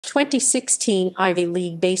2016 Ivy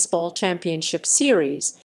League Baseball Championship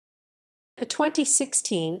Series. The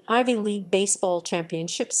 2016 Ivy League Baseball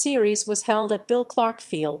Championship Series was held at Bill Clarke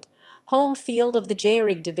Field, home field of the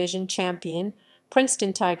Gehrig Division champion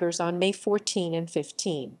Princeton Tigers, on May 14 and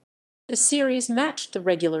 15. The series matched the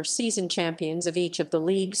regular season champions of each of the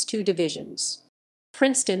league's two divisions.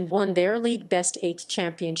 Princeton won their League Best 8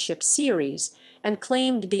 championship series and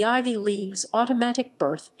claimed the Ivy League's automatic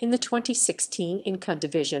berth in the 2016 NCAA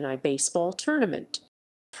Division I baseball tournament.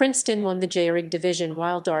 Princeton won the Gehrig Division,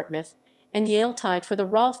 while Dartmouth and Yale tied for the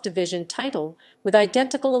Rolfe Division title with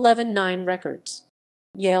identical 11-9 records.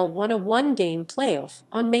 Yale won a one-game playoff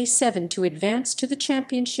on May 7 to advance to the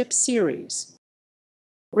championship series.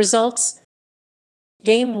 Results: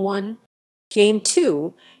 Game 1, Game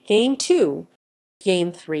 2, Game 2,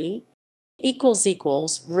 Game 3,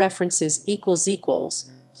 == references ==